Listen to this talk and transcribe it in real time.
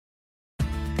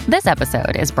This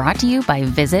episode is brought to you by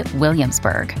Visit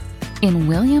Williamsburg. In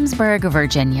Williamsburg,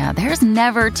 Virginia, there's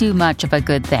never too much of a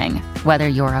good thing. Whether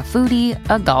you're a foodie,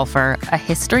 a golfer, a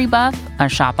history buff, a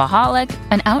shopaholic,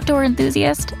 an outdoor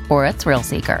enthusiast, or a thrill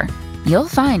seeker, you'll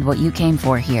find what you came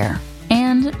for here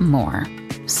and more.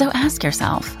 So ask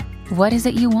yourself, what is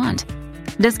it you want?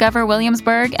 Discover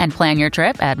Williamsburg and plan your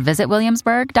trip at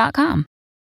visitwilliamsburg.com.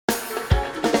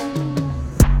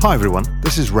 Hi everyone,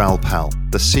 this is Raoul Pal,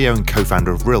 the CEO and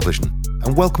co-founder of Real Vision,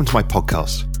 and welcome to my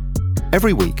podcast.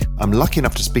 Every week, I'm lucky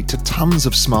enough to speak to tons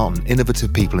of smart and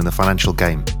innovative people in the financial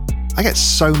game. I get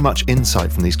so much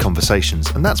insight from these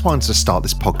conversations, and that's why I wanted to start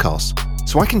this podcast,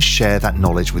 so I can share that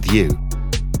knowledge with you.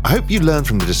 I hope you learn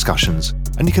from the discussions,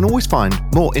 and you can always find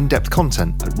more in-depth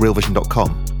content at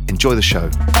realvision.com. Enjoy the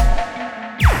show.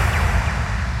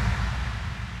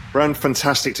 Brian,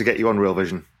 fantastic to get you on Real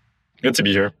Vision. Good to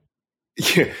be here.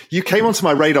 You came onto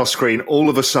my radar screen all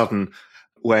of a sudden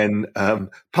when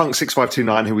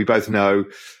Punk6529, who we both know,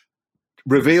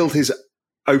 revealed his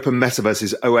open metaverse,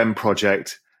 his OM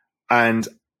project. And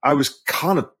I was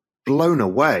kind of blown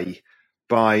away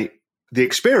by the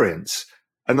experience.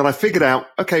 And then I figured out,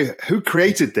 okay, who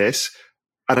created this?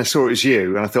 And I saw it was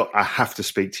you. And I thought, I have to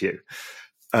speak to you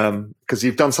because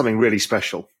you've done something really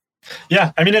special.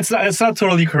 Yeah, I mean, it's not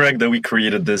totally correct that we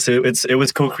created this. It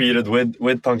was co-created with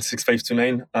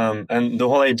Punk6529. And the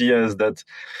whole idea is that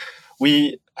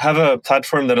we have a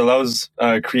platform that allows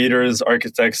creators,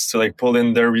 architects to like pull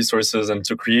in their resources and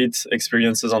to create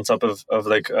experiences on top of on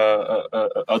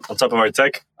top of our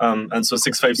tech. And so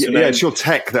 6529. Yeah, it's your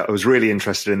tech that I was really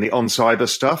interested in, the on-cyber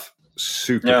stuff.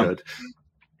 Super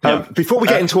good. Before we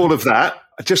get into all of that,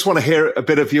 I just want to hear a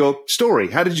bit of your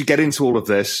story. How did you get into all of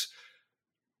this?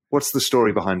 What's the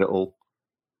story behind it all?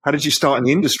 How did you start in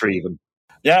the industry even?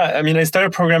 Yeah, I mean, I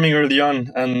started programming early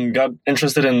on and got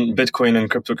interested in Bitcoin and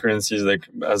cryptocurrencies like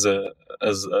as a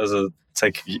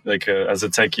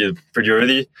techie pretty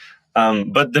early,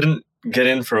 but didn't get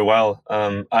in for a while.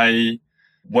 I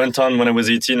went on when I was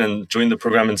 18 and joined the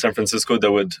program in San Francisco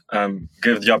that would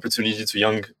give the opportunity to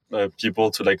young people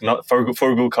to like not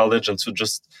forgo college and to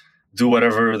just do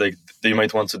whatever like they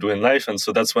might want to do in life. And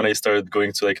so that's when I started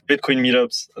going to like Bitcoin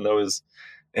meetups, and that was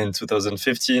in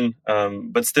 2015.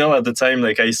 But still at the time,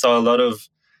 like I saw a lot of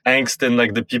angst in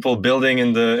like the people building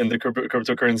in the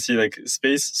cryptocurrency like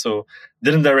space. So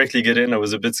didn't directly get in. I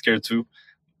was a bit scared too.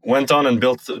 Went on and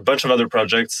built a bunch of other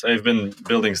projects. I've been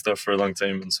building stuff for a long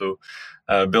time. And so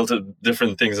built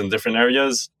different things in different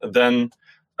areas. Then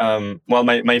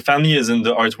my family is in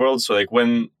the art world. So like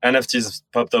when NFTs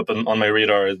popped up on my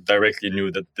radar, I directly knew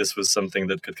that this was something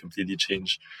that could completely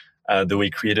change the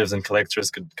way creatives and collectors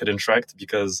could interact,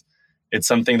 because it's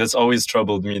something that's always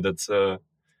troubled me, that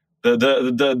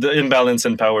the imbalance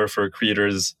in power for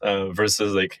creators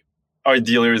versus like art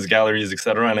dealers, galleries,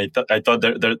 etc. And I thought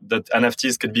that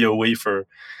NFTs could be a way for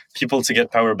people to get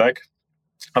power back.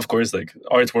 Of course, like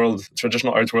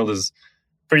traditional art world is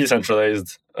pretty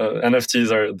centralized. NFTs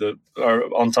are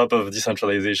on top of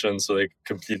decentralization, so like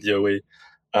completely a way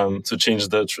to change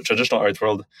the traditional art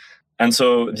world. And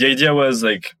so the idea was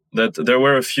like that there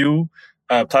were a few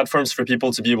platforms for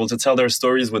people to be able to tell their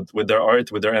stories with their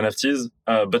art, with their NFTs,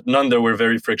 but none that were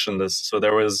very frictionless. So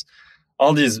there was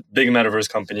all these big metaverse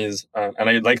companies, and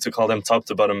I like to call them top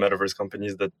to bottom metaverse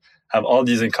companies that have all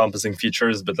these encompassing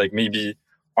features, but like maybe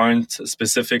aren't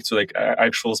specific to like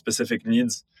actual specific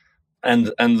needs. And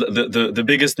the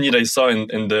biggest need I saw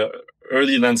in the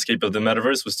early landscape of the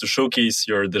metaverse was to showcase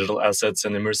your digital assets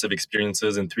and immersive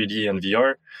experiences in 3D and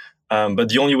VR. But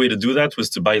the only way to do that was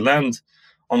to buy land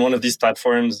on one of these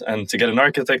platforms and to get an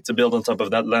architect to build on top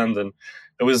of that land. And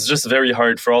it was just very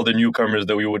hard for all the newcomers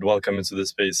that we would welcome into the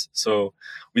space. So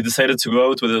we decided to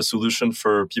go out with a solution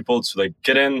for people to like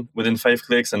get in within 5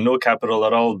 clicks and no capital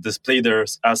at all, display their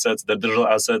assets, their digital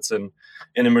assets in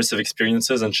immersive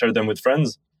experiences and share them with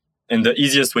friends in the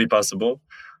easiest way possible.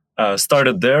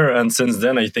 Started there. And since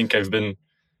then, I think I've been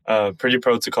pretty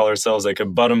proud to call ourselves like a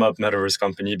bottom-up metaverse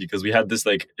company, because we had this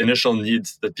like initial need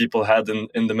that people had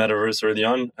in the metaverse early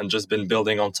on, and just been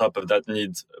building on top of that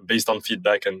need based on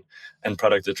feedback and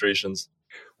product iterations.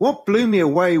 What blew me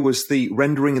away was the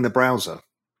rendering in the browser,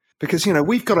 because, you know,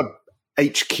 we've got a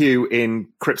HQ in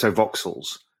crypto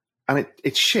voxels and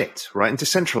it's shit, right? And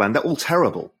Decentraland, they're all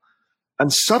terrible.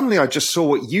 And suddenly I just saw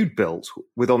what you'd built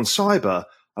with On Cyber,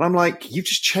 and I'm like, you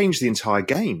just changed the entire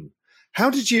game. How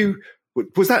did you...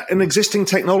 Was that an existing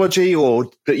technology or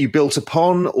that you built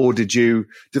upon, or did you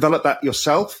develop that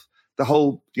yourself? The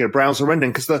whole, you know, browser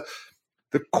rendering, because the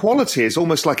quality is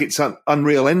almost like it's an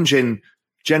Unreal Engine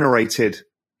generated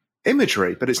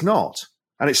imagery, but it's not.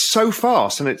 And it's so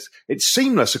fast, and it's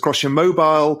seamless across your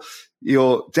mobile,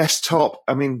 your desktop.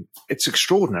 I mean, it's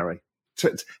extraordinary.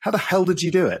 How the hell did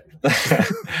you do it?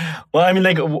 Well, I mean,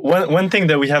 like one thing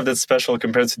that we have that's special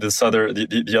compared to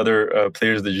the other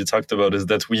players that you talked about is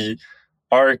that we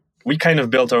kind of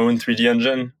built our own 3D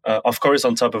engine, of course,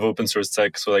 on top of open source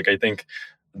tech. So, like, I think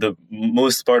the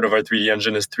most part of our 3D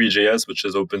engine is 3JS, which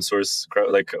is open source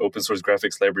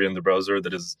graphics library in the browser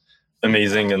that is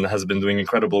amazing and has been doing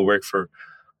incredible work for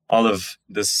all of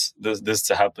this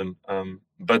to happen.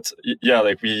 But yeah,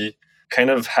 like we kind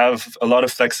of have a lot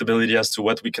of flexibility as to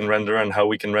what we can render and how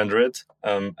we can render it.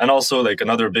 And also, like,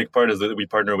 another big part is that we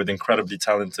partner with incredibly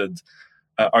talented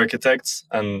architects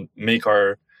and make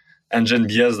our engine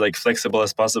be as like flexible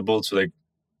as possible to like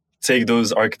take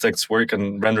those architects' work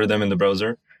and render them in the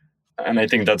browser. And I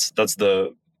think that's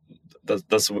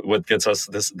what gets us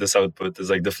this output, is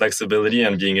like the flexibility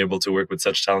and being able to work with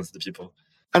such talented people.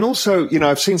 And also,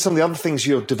 I've seen some of the other things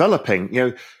you're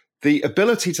developing, the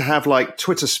ability to have like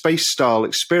Twitter Space style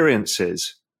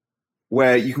experiences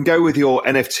where you can go with your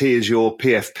NFT as your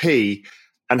PFP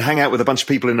and hang out with a bunch of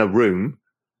people in a room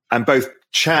and both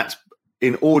chat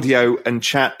in audio and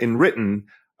chat in written.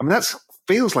 I mean, that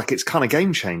feels like it's kind of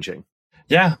game changing.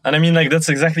 Yeah. And I mean, like, that's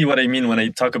exactly what I mean when I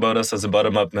talk about us as a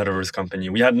bottom-up metaverse company.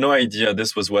 We had no idea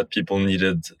this was what people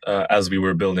needed as we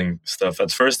were building stuff.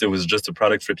 At first, it was just a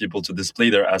product for people to display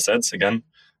their assets. Again,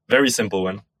 very simple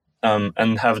one.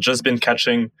 And have just been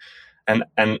catching and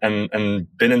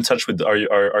been in touch with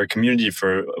our community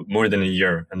for more than a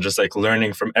year, and just like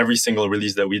learning from every single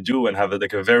release that we do, and have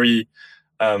like a very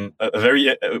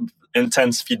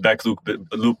intense feedback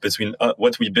loop between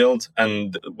what we build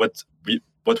and what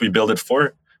we build it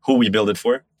for, who we build it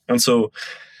for. And so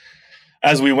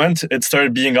as we went, it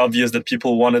started being obvious that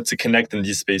people wanted to connect in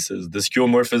these spaces. The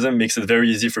skeuomorphism makes it very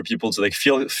easy for people to like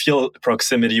feel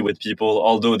proximity with people,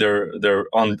 although they're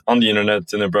on the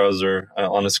internet, in a browser,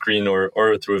 on a screen,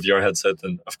 or through a VR headset.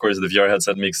 And of course, the VR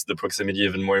headset makes the proximity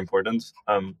even more important.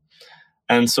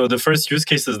 And so the first use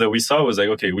cases that we saw was like,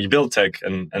 okay, we build tech,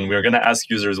 and we're going to ask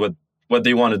users what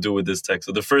they want to do with this tech.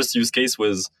 So the first use case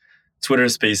was Twitter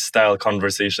Space style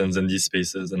conversations in these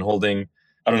spaces, and holding,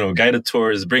 I don't know, guided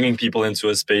tours, bringing people into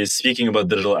a space, speaking about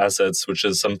digital assets, which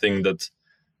is something that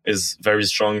is very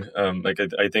strong.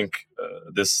 I think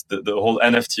the whole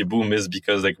NFT boom is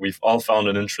because like we've all found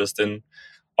an interest in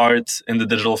art in the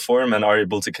digital form and are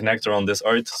able to connect around this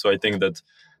art. So I think that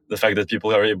the fact that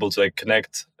people are able to like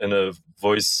connect in a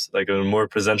voice, like in a more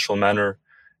presential manner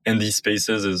in these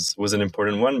spaces was an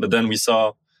important one. But then we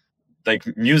saw like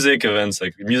music events,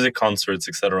 like music concerts,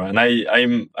 etc. And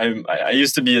I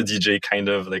used to be a DJ kind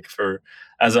of like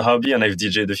as a hobby, and I've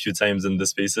DJed a few times in the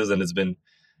spaces, and it's been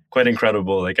quite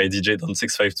incredible. Like I DJed on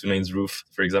 6529's roof,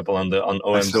 for example, on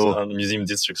OM's on the Museum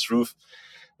District's roof.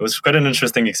 It was quite an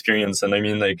interesting experience. And I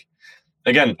mean, like,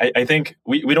 again, I think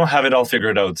we don't have it all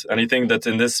figured out. And I think that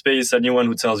in this space, anyone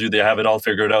who tells you they have it all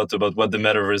figured out about what the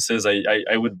metaverse is,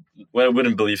 I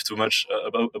wouldn't believe too much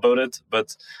about it.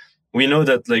 But we know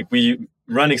that like we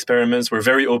run experiments, we're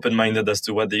very open-minded as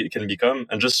to what they can become,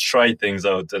 and just try things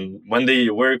out. And when they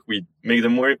work, we make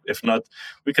them work. If not,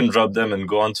 we can drop them and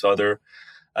go on to other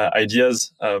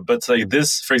ideas. But like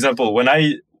this, for example, when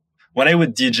I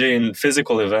would DJ in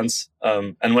physical events,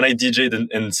 and when I DJ'd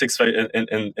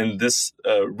in this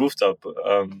rooftop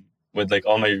with like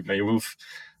all my roof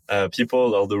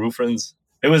people, all the roof friends,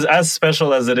 it was as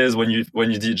special as it is when you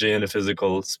DJ in a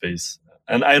physical space.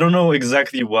 And I don't know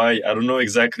exactly why. I don't know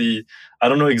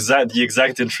the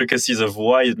exact intricacies of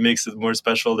why it makes it more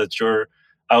special that you're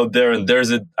out there and there's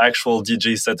an actual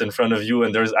DJ set in front of you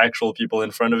and there's actual people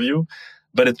in front of you.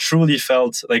 But it truly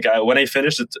felt like when I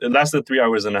finished, it lasted 3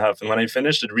 hours and a half. And when I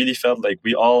finished, it really felt like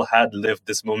we all had lived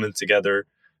this moment together,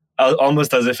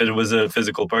 almost as if it was a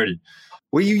physical party.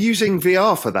 Were you using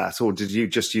VR for that, or did you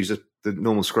just use the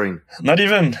normal screen? Not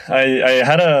even. I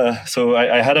had a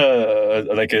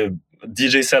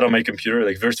DJ set on my computer,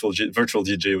 like virtual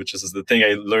DJ, which is the thing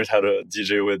I learned how to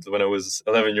DJ with when I was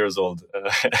 11 years old.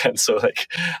 And so like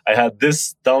I had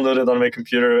this downloaded on my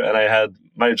computer, and I had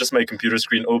my computer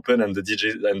screen open and the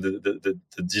DJ and the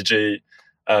DJ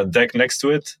deck next to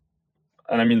it.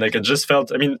 And I mean, like, it just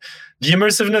felt, I mean, the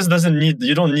immersiveness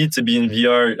you don't need to be in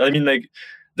VR. I mean, like,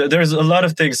 there's a lot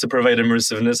of things to provide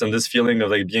immersiveness and this feeling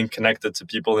of like being connected to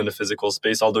people in a physical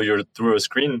space, although you're through a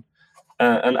screen.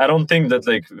 And I don't think that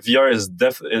like VR is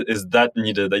that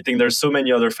needed. I think there's so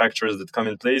many other factors that come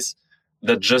in place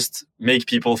that just make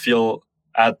people feel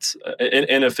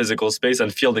in a physical space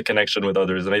and feel the connection with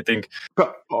others. And I think,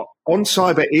 but on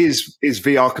Cyber is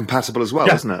VR compatible as well,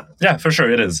 yeah, isn't it? Yeah, for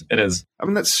sure, it is. I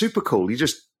mean, that's super cool.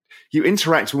 you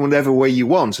interact in whatever way you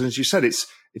want. And as you said, it's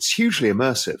hugely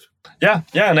immersive. Yeah.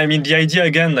 And I mean, the idea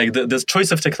again, like the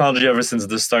choice of technology ever since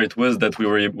the start was that we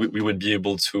would be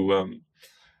able to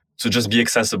just be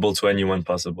accessible to anyone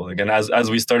possible. Again, as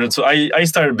we started, so I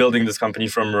started building this company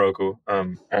from Morocco,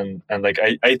 and like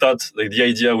I thought like the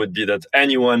idea would be that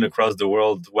anyone across the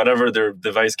world, whatever their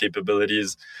device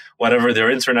capabilities, whatever their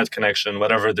internet connection,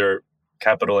 whatever their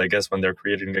capital, I guess, when they're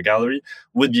creating a gallery,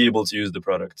 would be able to use the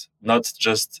product. Not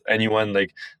just anyone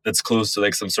like that's close to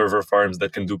like some server farms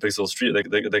that can do pixel stream, like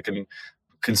they can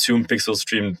consume pixel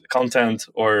streamed content,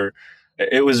 or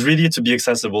it was really to be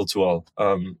accessible to all.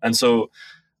 And so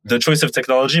the choice of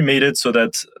technology made it so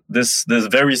that this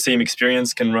very same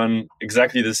experience can run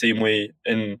exactly the same way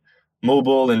in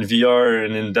mobile and VR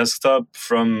and in desktop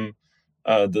from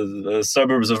the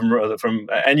suburbs of from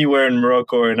anywhere in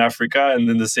Morocco or in Africa, and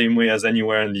in the same way as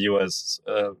anywhere in the US.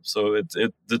 So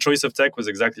the choice of tech was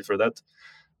exactly for that,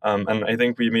 and I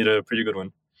think we made a pretty good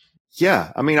one.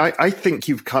 Yeah, I mean, I think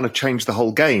you've kind of changed the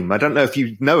whole game. I don't know if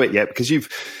you know it yet because you've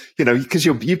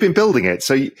been building it,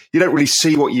 so you don't really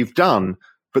see what you've done.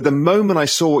 But the moment I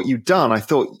saw what you'd done, I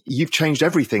thought you've changed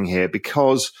everything here,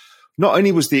 because not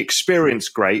only was the experience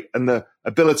great and the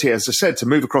ability, as I said, to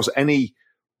move across any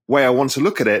way I want to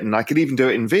look at it, and I could even do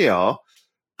it in VR.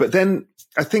 But then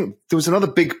I think there was another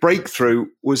big breakthrough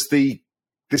was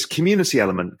this community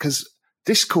element, because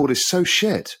Discord is so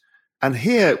shit. And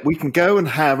here we can go and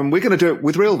we're going to do it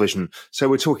with Real Vision. So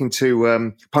we're talking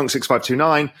to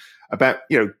Punk6529 about,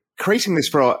 creating this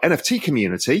for our NFT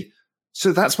community.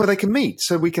 So that's where they can meet.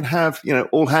 So we can have,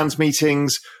 all hands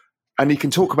meetings, and you can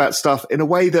talk about stuff in a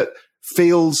way that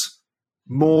feels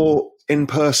more in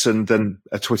person than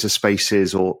a Twitter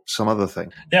Spaces or some other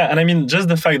thing. Yeah. And I mean, just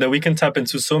the fact that we can tap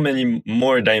into so many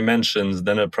more dimensions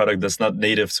than a product that's not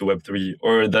native to Web3,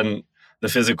 or than the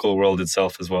physical world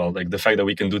itself as well. Like the fact that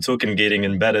we can do token gating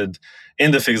embedded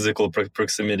in the physical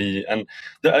proximity. And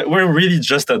we're really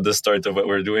just at the start of what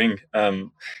we're doing.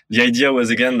 The idea was,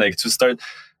 again, like to start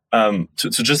to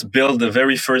just build the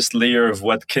very first layer of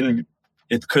what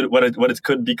it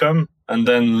could become, and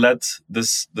then let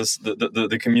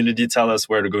the community tell us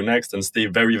where to go next, and stay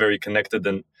very, very connected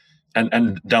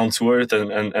and down to earth,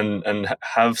 and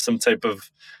have some type of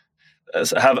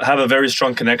have a very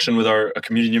strong connection with our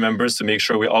community members to make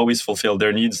sure we always fulfill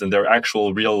their needs and their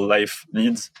actual real life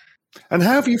needs. And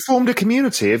how have you formed a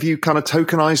community? Have you kind of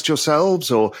tokenized yourselves,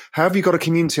 or how have you got a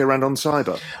community around On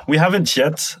Cyber? We haven't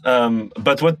yet,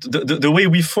 but what the way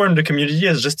we formed the community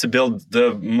is just to build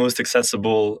the most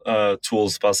accessible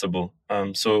tools possible.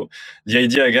 So the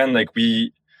idea, again, like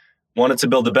we wanted to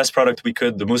build the best product we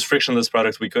could, the most frictionless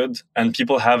product we could, and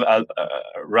people have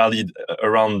rallied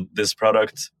around this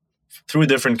product through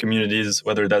different communities,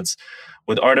 whether that's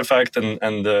with Artifact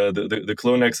and the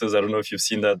Clonexes. I don't know if you've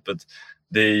seen that, but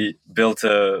they built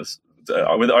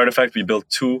with Artifact, we built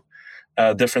 2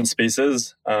 different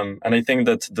spaces. And I think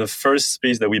that the first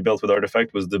space that we built with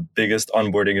Artifact was the biggest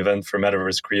onboarding event for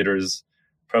Metaverse creators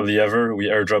probably ever. We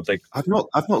airdropped like... I've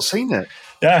not seen it.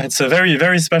 Yeah, it's a very,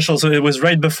 very special. So it was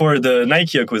right before the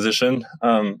Nike acquisition.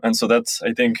 And so that's,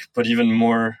 I think, put even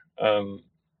more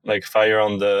like fire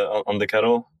on the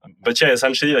kettle. But yeah,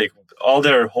 essentially, like all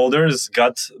their holders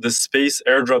got the space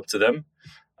airdropped to them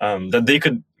that they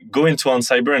could go into On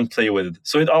Cyber and play with.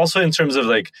 So it also, in terms of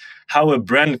like how a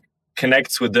brand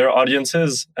connects with their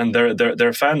audiences and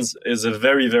their fans, is a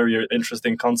very, very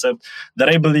interesting concept that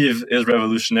I believe is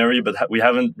revolutionary, but we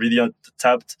haven't really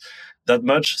tapped that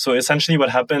much. So essentially what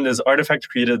happened is Artifact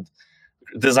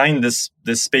designed this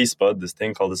space pod, this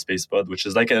thing called the space pod, which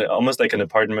is like almost like an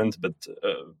apartment, but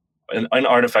an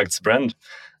Artifact's brand,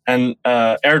 and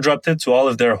airdropped it to all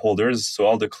of their holders, so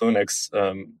all the Clonex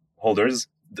holders.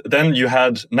 Then you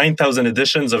had 9,000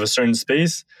 editions of a certain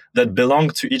space that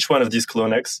belonged to each one of these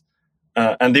Clonex,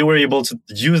 and they were able to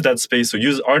use that space, so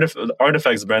use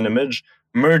Artifact's brand image,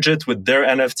 merge it with their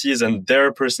NFTs and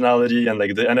their personality and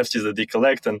like the NFTs that they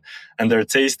collect and their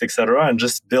taste, etc., and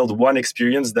just build one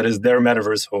experience that is their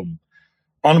metaverse home.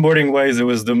 Onboarding wise, it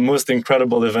was the most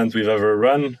incredible event we've ever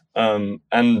run,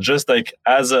 and just like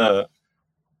as a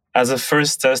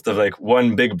first test of like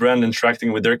one big brand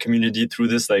interacting with their community through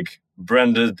this like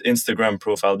branded Instagram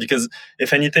profile. Because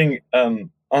if anything, On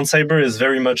Cyber is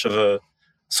very much of a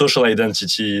social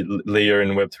identity layer in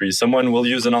Web3. Someone will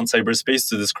use an On Cyber space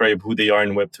to describe who they are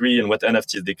in Web3 and what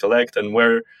NFTs they collect and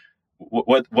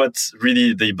what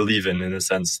really they believe in a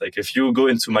sense. Like if you go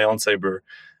into my On Cyber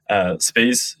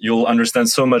space, you'll understand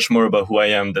so much more about who I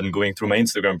am than going through my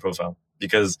Instagram profile.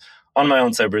 Because on my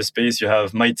own cyberspace, you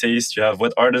have my taste, you have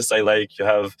what artists I like, you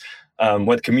have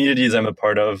what communities I'm a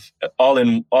part of, all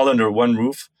under one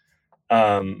roof.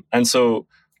 And so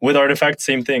with Artifact,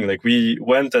 same thing. Like we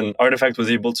went and Artifact was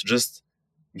able to just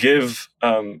give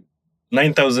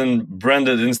 9,000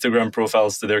 branded Instagram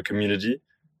profiles to their community.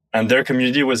 And their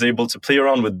community was able to play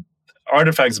around with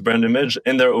Artifact's brand image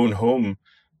in their own home,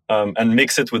 and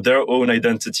mix it with their own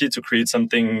identity to create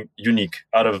something unique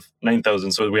out of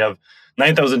 9,000. So we have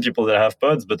 9,000 people that have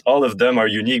pods, but all of them are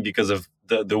unique because of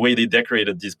the way they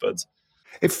decorated these pods.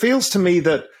 It feels to me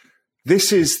that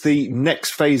this is the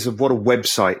next phase of what a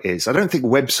website is. I don't think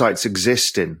websites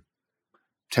exist in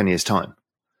 10 years' time,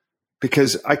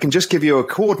 because I can just give you a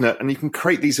coordinate and you can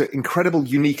create these incredible,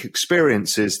 unique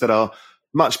experiences that are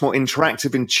much more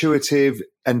interactive, intuitive,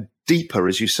 and deeper,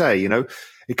 as you say. You know,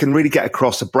 it can really get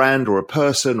across a brand or a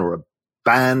person or a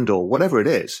band or whatever it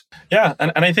is. Yeah,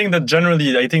 and I think that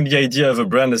generally, I think the idea of a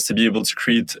brand is to be able to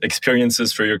create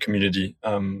experiences for your community.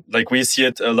 Like we see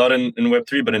it a lot in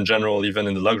Web3, but in general, even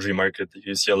in the luxury market,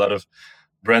 you see a lot of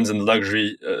brands in the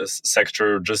luxury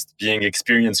sector just being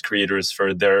experience creators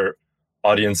for their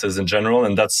audiences in general,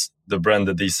 and that's the brand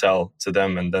that they sell to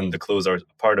them, and then the clothes are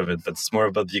part of it, but it's more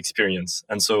about the experience.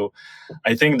 And so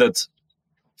I think that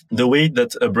the way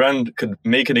that a brand could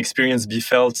make an experience be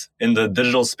felt in the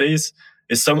digital space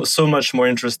is so much more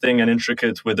interesting and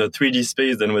intricate with a 3D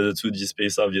space than with a 2D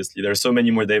space. Obviously, there are so many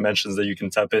more dimensions that you can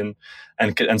tap in,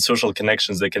 and social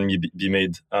connections that can be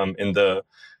made in the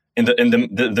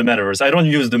metaverse. I don't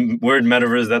use the word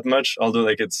metaverse that much, although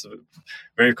like it's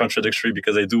very contradictory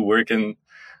because I do work in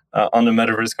on a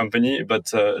metaverse company.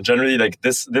 But generally, like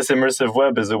this immersive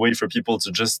web is a way for people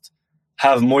to just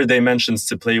have more dimensions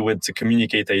to play with, to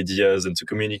communicate ideas and to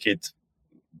communicate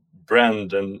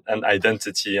brand and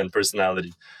identity and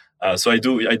personality. So I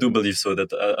do believe so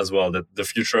that as well, that the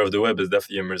future of the web is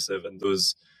definitely immersive, and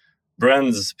those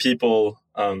brands, people,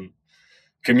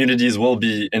 communities will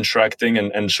be interacting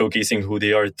and showcasing who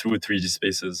they are through 3D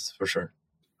spaces for sure.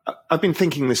 I've been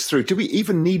thinking this through. Do we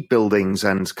even need buildings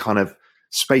and kind of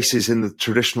spaces in the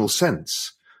traditional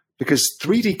sense? Because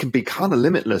 3D can be kind of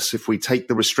limitless if we take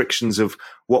the restrictions of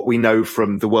what we know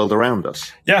from the world around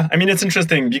us. Yeah, I mean, it's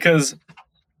interesting because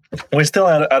we're still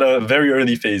at a very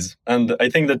early phase. And I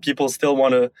think that people still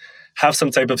want to have some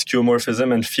type of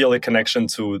skeuomorphism and feel a connection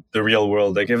to the real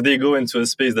world. Like if they go into a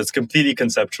space that's completely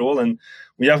conceptual, and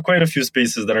we have quite a few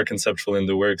spaces that are conceptual in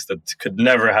the works that could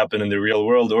never happen in the real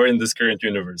world or in this current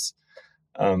universe.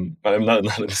 I'm not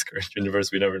in this current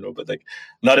universe, we never know, but like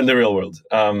not in the real world.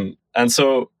 And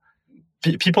so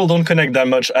people don't connect that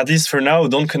much, at least for now,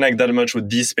 don't connect that much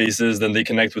with these spaces than they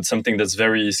connect with something that's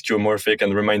very skeuomorphic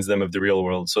and reminds them of the real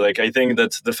world. So like, I think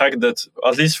that the fact that,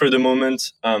 at least for the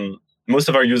moment, most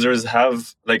of our users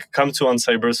have like come to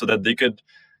OnCyber so that they could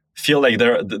feel like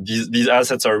these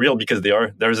assets are real, because they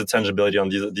are. There is a tangibility on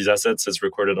these assets. It's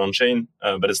recorded on chain,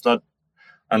 but it's not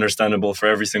understandable for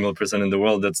every single person in the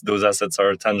world that those assets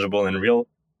are tangible and real.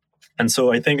 And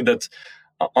so I think that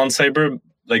OnCyber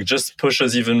like just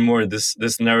pushes even more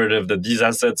this narrative that these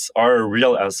assets are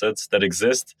real assets that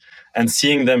exist, and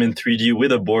seeing them in 3D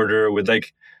with a border, with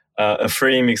like a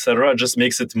frame, etc., just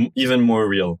makes it even more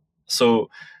real. So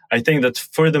I think that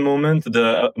for the moment,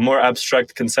 the more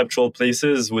abstract conceptual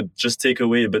places would just take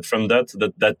away a bit from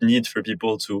that need for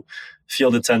people to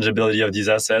feel the tangibility of these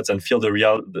assets and feel the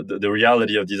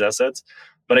reality of these assets.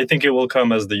 But I think it will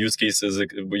come as the use cases,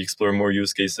 we explore more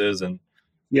use cases. And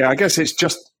yeah, I guess it's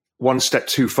just one step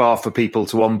too far for people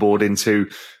to onboard into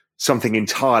something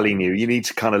entirely new. You need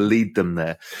to kind of lead them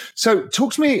there. So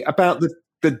talk to me about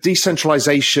the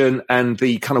decentralization and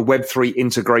the kind of Web3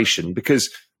 integration,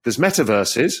 because there's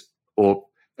metaverses or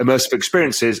immersive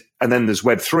experiences, and then there's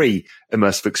Web3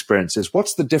 immersive experiences.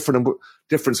 What's the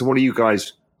difference, and what are you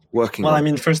guys working on? Well, I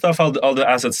mean, first off, all the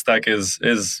asset stack is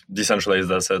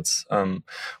decentralized assets.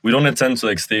 We don't intend to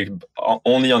like stay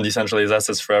only on decentralized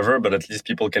assets forever, but at least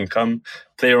people can come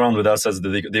play around with assets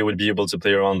that they would be able to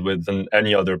play around with in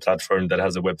any other platform that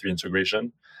has a Web3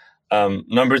 integration.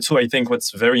 Number two, I think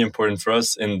what's very important for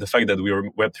us in the fact that we are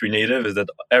Web3 native is that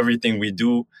everything we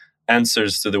do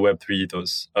answers to the Web3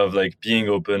 ethos of like being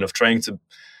open, of trying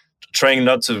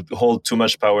not to hold too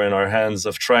much power in our hands,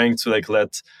 of trying to like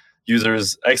let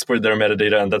users export their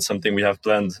metadata, and that's something we have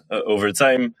planned over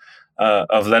time,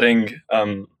 of letting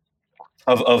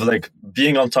of like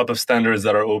being on top of standards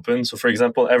that are open. So for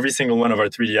example, every single one of our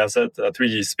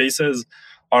 3D spaces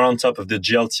are on top of the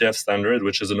GLTF standard,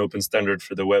 which is an open standard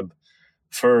for the web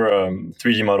for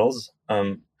 3D models.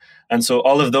 And so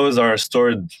all of those are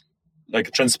stored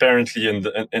like transparently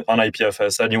on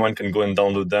IPFS. Anyone can go and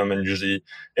download them, and usually,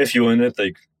 if you own it,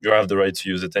 like you have the right to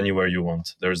use it anywhere you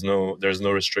want. There's no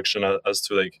restriction as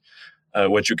to like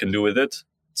what you can do with it.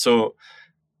 So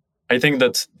I think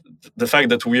that the fact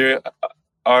that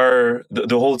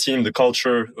the whole team, the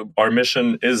culture, our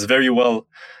mission is very well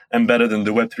embedded in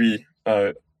the Web3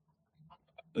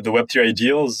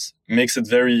 ideals makes it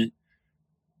very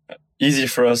easy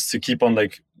for us to keep on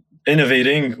like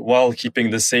innovating while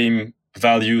keeping the same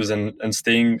values and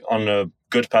staying on a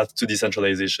good path to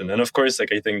decentralization. And of course,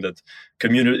 like I think that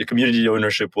community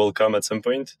ownership will come at some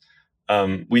point.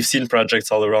 We've seen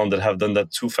projects all around that have done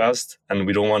that too fast, and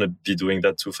we don't want to be doing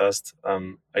that too fast.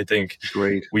 I think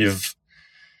Agreed.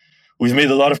 We've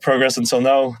made a lot of progress until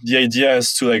now. The idea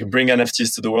is to like bring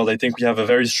NFTs to the world. I think we have a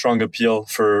very strong appeal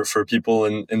for people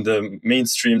in the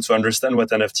mainstream to understand what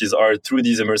NFTs are through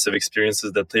these immersive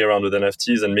experiences that play around with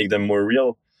NFTs and make them more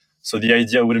real. So the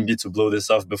idea wouldn't be to blow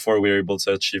this off before we're able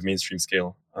to achieve mainstream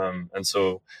scale. And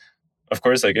so, of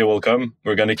course, like it will come.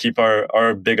 We're going to keep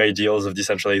our big ideals of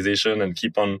decentralization and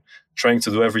keep on trying to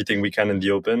do everything we can in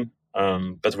the open.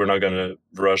 But we're not going to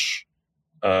rush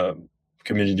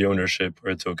community ownership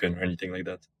or a token or anything like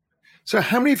that. So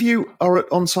how many of you are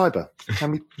on Cyber? How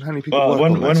many people work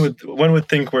on this? One would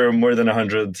think we're more than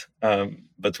 100,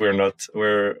 but we're not.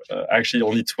 We're actually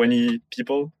only 20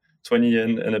 people, 20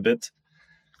 and a bit.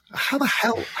 How the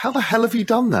hell have you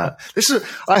done that?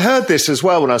 I heard this as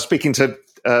well when I was speaking to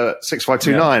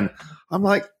 6529. Yeah. I'm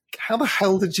like, how the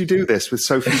hell did you do this with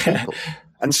so few people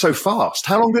and so fast?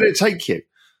 How long did it take you?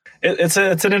 It's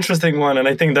an interesting one, and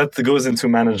I think that goes into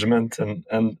management.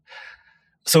 And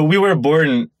so we were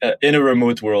born in a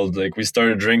remote world. Like we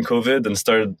started during COVID and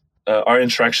started our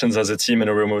interactions as a team in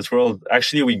a remote world.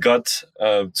 Actually, we got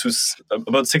to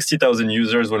about 60,000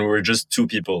 users when we were just two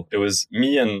people. It was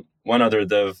me and one other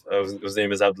dev, whose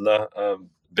name is Abdullah,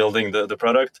 building the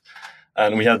product.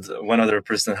 And we had one other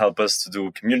person help us to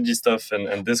do community stuff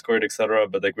and Discord, etc.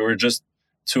 But like we were just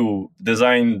to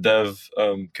design, dev,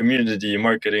 community,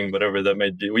 marketing, whatever that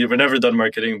might be. We've never done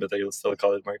marketing, but I'll still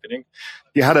call it marketing.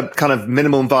 You had a kind of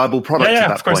minimum viable product at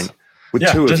that point. With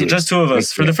just two of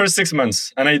us for the first 6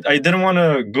 months. And I didn't want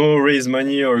to go raise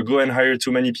money or go and hire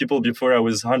too many people before I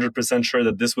was 100% sure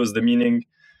that this was the meaning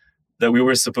that we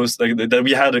were supposed to, like, that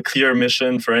we had a clear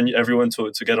mission for everyone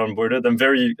to get on board. I'm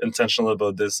very intentional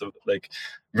about this. Like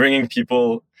bringing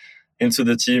people into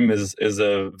the team is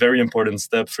a very important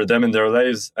step for them in their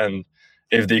lives. And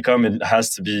if they come, it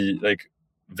has to be like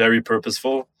very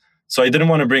purposeful. So I didn't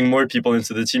want to bring more people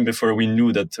into the team before we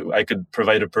knew that I could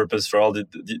provide a purpose for all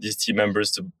these team members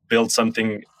to build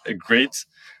something great.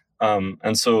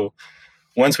 And so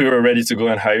once we were ready to go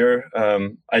and hire,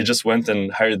 I just went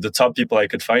and hired the top people I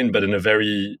could find, but in a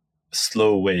very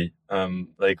slow way.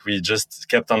 Like we just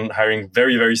kept on hiring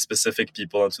very, very specific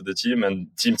people onto the team. And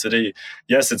team today,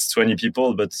 yes, it's 20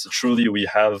 people, but truly we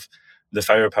have the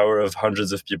firepower of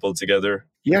hundreds of people together.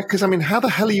 Yeah, because I mean, how the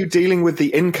hell are you dealing with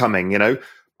the incoming,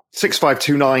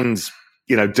 6529's,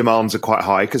 demands are quite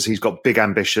high because he's got big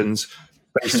ambitions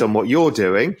based on what you're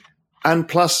doing. And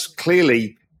plus,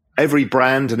 clearly, every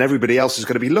brand and everybody else is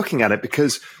going to be looking at it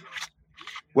because,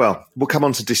 well, we'll come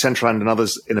on to Decentraland and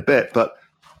others in a bit, but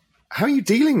how are you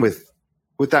dealing with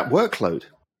that workload?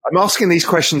 I'm asking these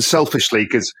questions selfishly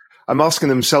because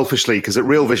at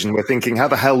Real Vision, we're thinking, how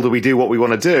the hell do we do what we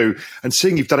want to do? And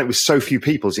seeing you've done it with so few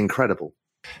people is incredible.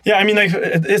 Yeah, I mean, like,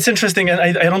 it's interesting, and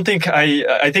I don't think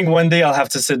I think one day I'll have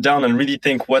to sit down and really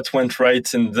think what went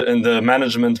right in the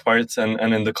management part and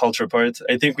in the culture part.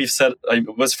 I think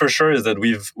what's for sure is that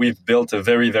we've built a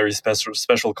very, very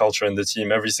special culture in the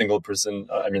team. Every single person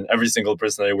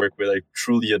I work with, I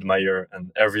truly admire,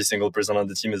 and every single person on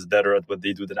the team is better at what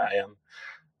they do than I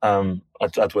am.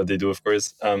 At what they do, of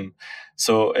course.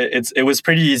 So it was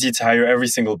pretty easy to hire every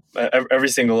single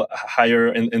hire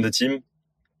in the team.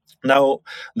 Now,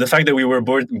 the fact that we were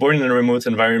born in a remote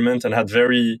environment and had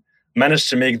managed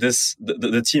to make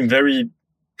the team very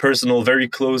personal, very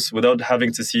close without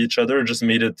having to see each other, just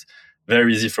made it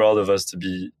very easy for all of us to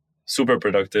be super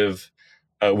productive,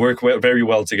 work very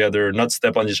well together, not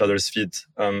step on each other's feet,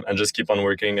 and just keep on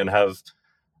working and have.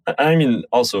 I mean,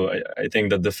 also, I think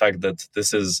that the fact that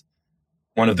this is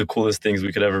one of the coolest things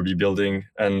we could ever be building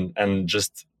and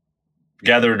just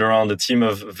gathered around a team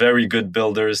of very good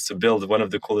builders to build one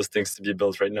of the coolest things to be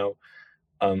built right now,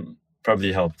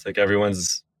 probably helped. Like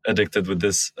everyone's addicted with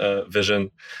this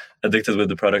vision, addicted with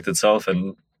the product itself.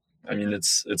 And I mean,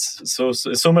 it's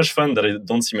so much fun that I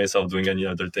don't see myself doing any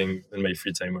other thing in my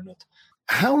free time or not.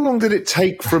 How long did it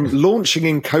take from launching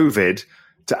in COVID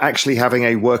to actually having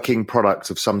a working product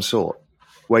of some sort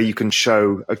where you can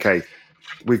show, okay,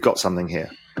 we've got something here?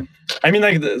 I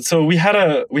mean, so we had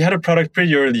a product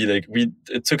pretty early. Like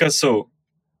it took us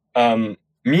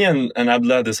me and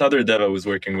Abla, this other dev I was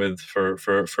working with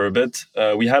for a bit,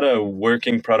 we had a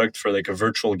working product for like a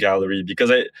virtual gallery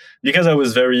because I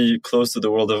was very close to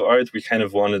the world of art. We kind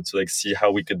of wanted to like see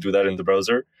how we could do that in the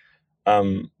browser,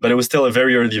 but it was still a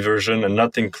very early version and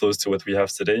nothing close to what we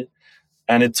have today.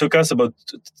 And it took us about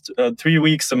 3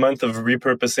 weeks, a month of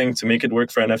repurposing to make it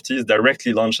work for NFTs.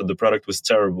 Directly launched, and the product was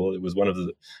terrible. It was one of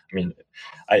the, I mean,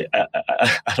 I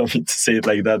don't mean to say it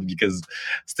like that because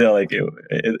still, like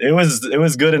it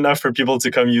was good enough for people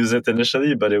to come use it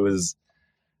initially, but it was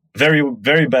very,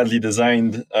 very badly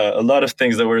designed. A lot of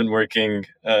things that weren't working.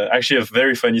 Actually, a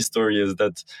very funny story is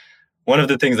that one of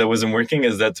the things that wasn't working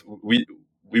is that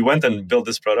we went and built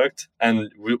this product, and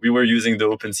we were using the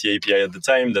OpenSea API at the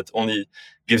time that only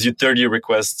gives you 30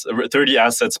 requests, 30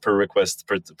 assets per request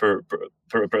per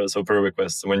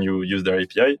request when you use their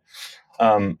API.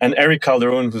 And Eric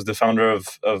Calderon, who's the founder of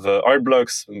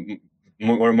Artblocks,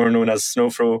 more known as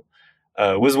Snowfro,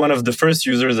 was one of the first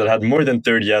users that had more than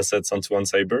 30 assets onto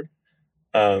OneCyber.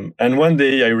 And one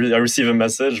day I receive a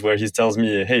message where he tells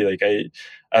me, "Hey, like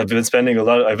I've been spending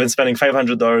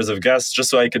 $500 of gas just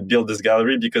so I could build this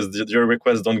gallery because your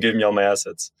requests don't give me all my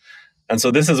assets." And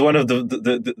so this is one of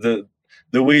the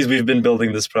ways we've been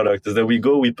building this product is that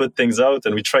we put things out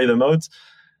and we try them out.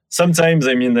 Sometimes,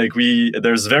 I mean, like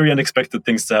there's very unexpected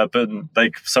things to happen.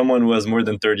 Like someone who has more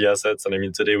than 30 assets, and I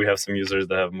mean, today we have some users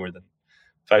that have more than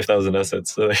 5,000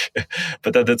 assets. So,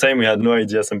 but at the time, we had no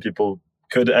idea some people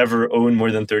could ever own more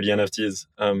than 30 NFTs,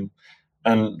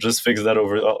 and just fix that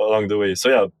along the way. So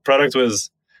yeah, product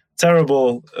was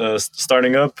terrible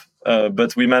starting up,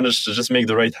 but we managed to just make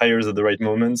the right hires at the right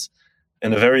moments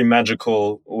in a very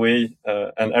magical way.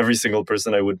 And every single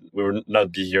person we would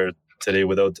not be here today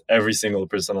without every single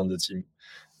person on the team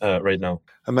right now.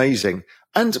 Amazing.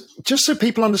 And just so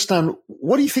people understand,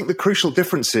 what do you think the crucial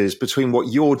difference is between what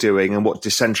you're doing and what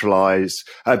Decentraland,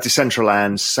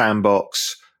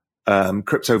 Sandbox,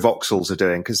 Crypto Voxels are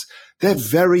doing? Because they're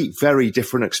very, very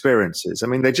different experiences. I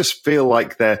mean, they just feel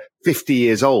like they're 50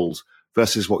 years old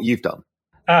versus what you've done.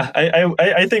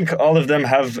 I think all of them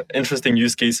have interesting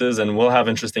use cases and will have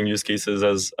interesting use cases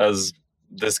as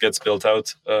this gets built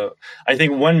out. I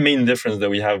think one main difference that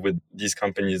we have with these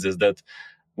companies is that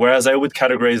whereas I would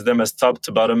categorize them as top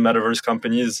to bottom metaverse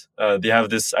companies, they have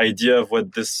this idea of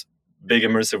what this big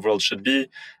immersive world should be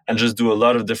and just do a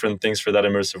lot of different things for that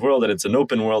immersive world. And it's an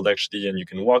open world actually, and you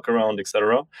can walk around,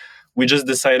 etc. We just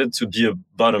decided to be a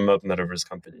bottom-up metaverse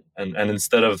company. And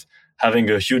instead of having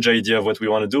a huge idea of what we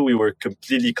want to do, we were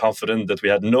completely confident that we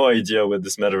had no idea what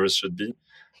this metaverse should be.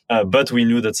 But we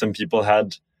knew that some people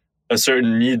had a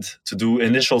certain need to do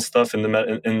initial stuff in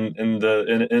an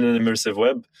immersive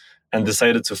web, and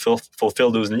decided to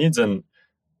fulfill those needs. And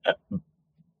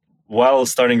while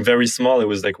starting very small, it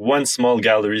was like one small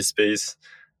gallery space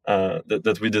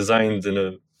that we designed in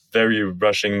a very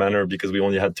rushing manner because we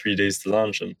only had 3 days to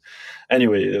launch. And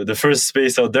anyway, the first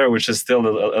space out there, which is still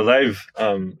alive,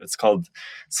 it's called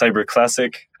Cyber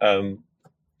Classic.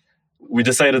 We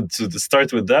decided to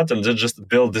start with that and just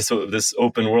build this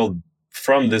open world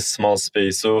from this small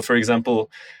space. So, for example,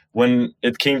 when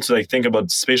it came to like think about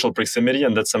spatial proximity,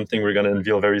 and that's something we're going to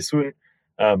unveil very soon,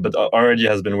 but already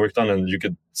has been worked on, and you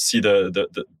could see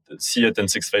see it in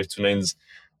 6529's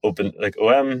open like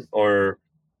OM or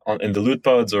in the loot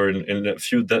pods or in a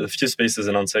few spaces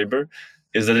in OnCyber,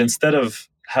 is that instead of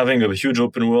having a huge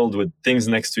open world with things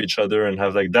next to each other and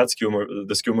have like that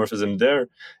the skeuomorphism there,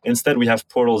 instead we have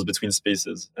portals between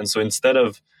spaces. And so instead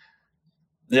of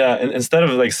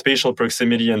like spatial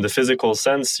proximity in the physical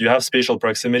sense, you have spatial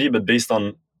proximity, but based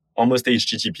on almost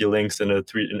HTTP links in an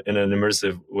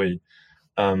immersive way.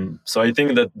 So I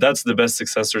think that's the best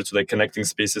successor to like connecting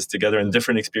spaces together and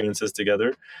different experiences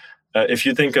together. If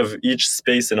you think of each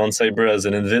space in OnCyber as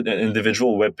an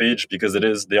individual web page, because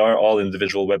they are all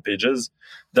individual web pages,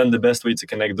 then the best way to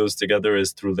connect those together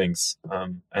is through links.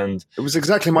 And it was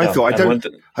exactly my thought.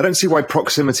 I don't see why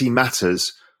proximity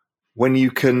matters when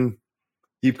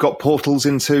you've got portals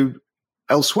into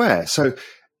elsewhere. So,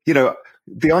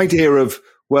 the idea of,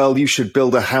 well, you should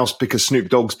build a house because Snoop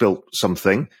Dogg's built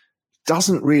something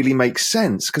doesn't really make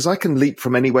sense, because I can leap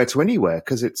from anywhere to anywhere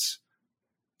because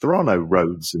there are no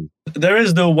roads. There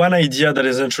is the one idea that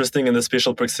is interesting in the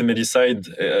spatial proximity side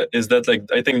is that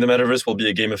I think the metaverse will be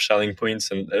a game of shelling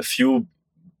points, and a few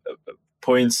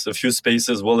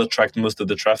spaces will attract most of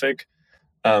the traffic.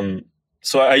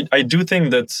 So I do think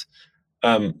that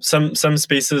some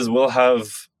spaces will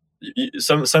have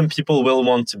some people will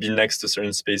want to be next to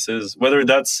certain spaces, whether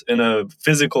that's in a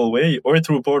physical way or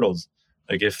through portals.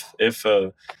 Like if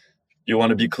you want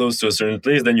to be close to a certain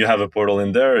place, then you have a portal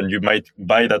in there, and you might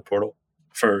buy that portal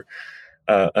for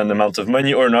an amount of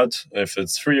money or not, if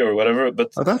it's free or whatever.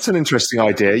 But that's an interesting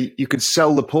idea. You could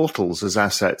sell the portals as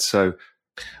assets. So,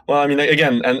 well, I mean,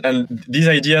 again, and these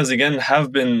ideas again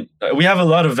have been. We have a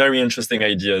lot of very interesting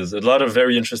ideas, a lot of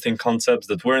very interesting concepts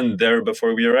that weren't there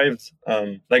before we arrived.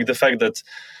 Like the fact that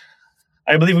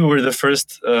I believe we were the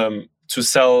first to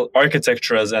sell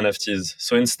architecture as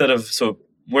NFTs. So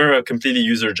we're a completely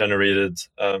user-generated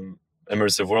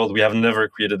immersive world. We have never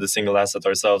created a single asset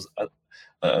ourselves.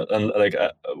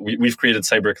 We've created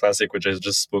Cyber Classic, which I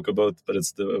just spoke about, but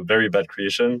it's a very bad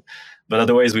creation. But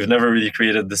otherwise, we've never really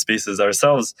created the spaces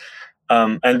ourselves.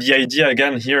 And the idea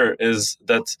again here is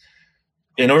that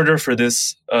in order for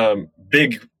this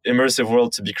big immersive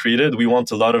world to be created, we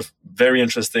want a lot of very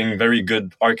interesting, very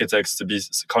good architects to be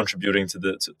contributing to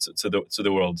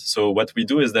the world. So what we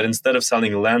do is that instead of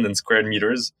selling land in square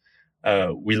meters,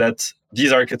 we let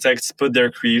these architects put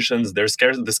their creations,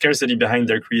 the scarcity behind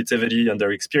their creativity and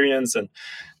their experience, and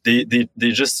they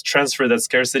just transfer that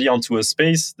scarcity onto a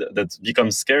space that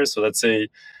becomes scarce. So let's say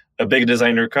a big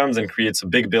designer comes and creates a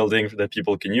big building that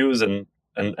people can use and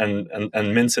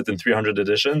mints it in 300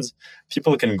 editions.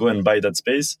 People can go and buy that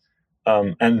space,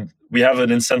 and we have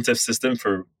an incentive system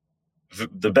for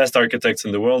the best architects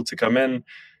in the world to come in,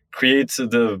 create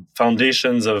the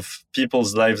foundations of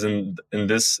people's lives in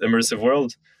this immersive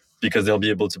world, because they'll be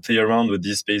able to play around with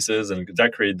these spaces and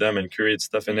decorate them and curate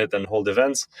stuff in it and hold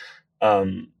events.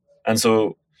 And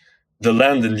so the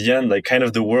land in the end, like kind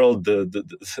of the world,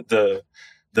 the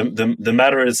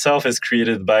matter itself is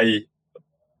created by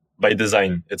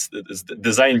design. It's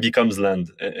design becomes land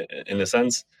in a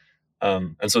sense.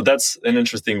 And so that's an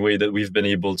interesting way that we've been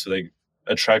able to like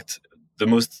attract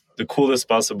the coolest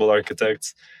possible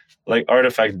architects, like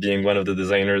Artifact being one of the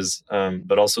designers,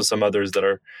 but also some others that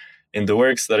are in the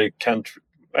works that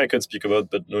I could speak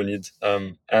about, but no need.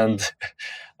 And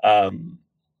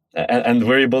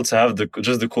we're able to have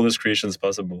just the coolest creations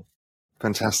possible.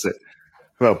 Fantastic.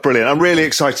 Well, brilliant. I'm really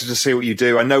excited to see what you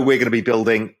do. I know we're going to be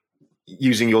building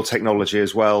using your technology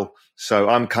as well. So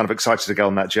I'm kind of excited to go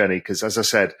on that journey because, as I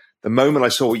said, the moment I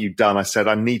saw what you'd done, I said,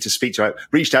 I need to speak to you. I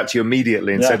reached out to you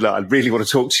immediately and said, look, I really want to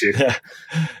talk to you.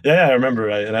 Yeah, I remember.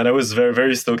 And I was very,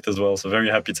 very stoked as well. So very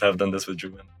happy to have done this with you.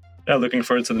 And yeah, looking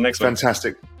forward to the next one.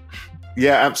 Fantastic.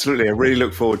 Yeah, absolutely. I really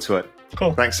look forward to it.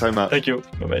 Cool. Thanks so much. Thank you.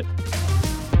 Bye-bye.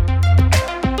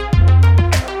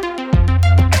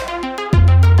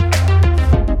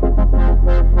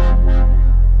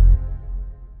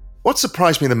 What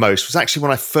surprised me the most was actually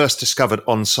when I first discovered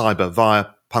On Cyber via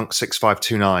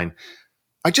Punk6529.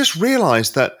 I just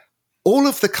realized that all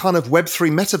of the kind of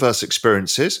Web3 metaverse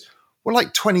experiences were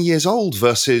like 20 years old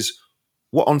versus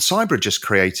what On Cyber just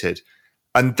created.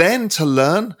 And then to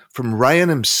learn from Rayan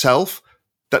himself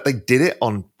that they did it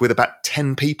with about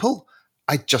 10 people,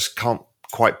 I just can't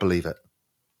quite believe it.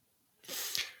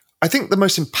 I think the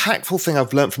most impactful thing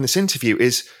I've learned from this interview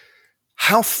is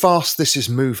how fast this is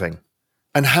moving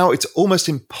and how it's almost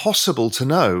impossible to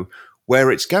know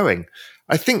where it's going.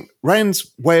 I think Rayan's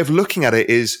way of looking at it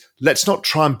is, let's not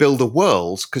try and build a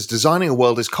world, because designing a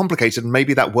world is complicated and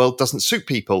maybe that world doesn't suit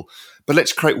people. But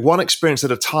let's create one experience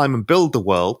at a time and build the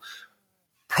world.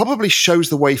 Probably shows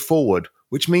the way forward,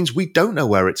 which means we don't know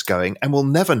where it's going and we'll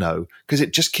never know because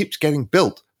it just keeps getting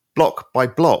built block by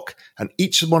block. And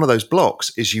each one of those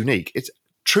blocks is unique. It's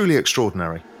truly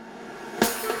extraordinary.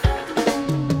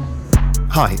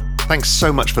 Hi, thanks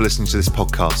so much for listening to this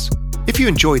podcast. If you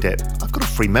enjoyed it, I've got a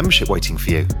free membership waiting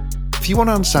for you. If you want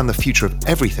to understand the future of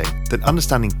everything, then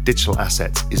understanding digital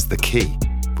assets is the key.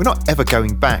 We're not ever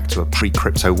going back to a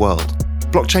pre-crypto world.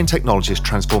 Blockchain technology is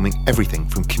transforming everything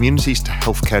from communities to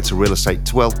healthcare to real estate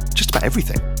to, well, just about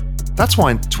everything. That's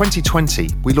why in 2020,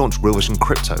 we launched Real Vision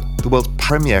Crypto, the world's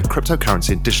premier cryptocurrency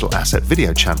and digital asset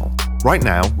video channel. Right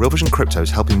now, Real Vision Crypto is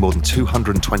helping more than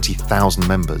 220,000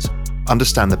 members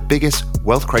understand the biggest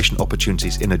wealth creation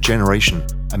opportunities in a generation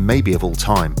and maybe of all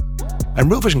time. And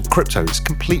Real Vision Crypto is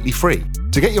completely free.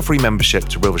 To get your free membership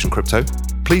to Real Vision Crypto,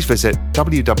 please visit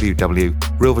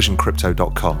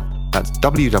www.realvisioncrypto.com. That's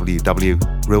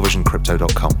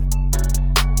www.realvisioncrypto.com.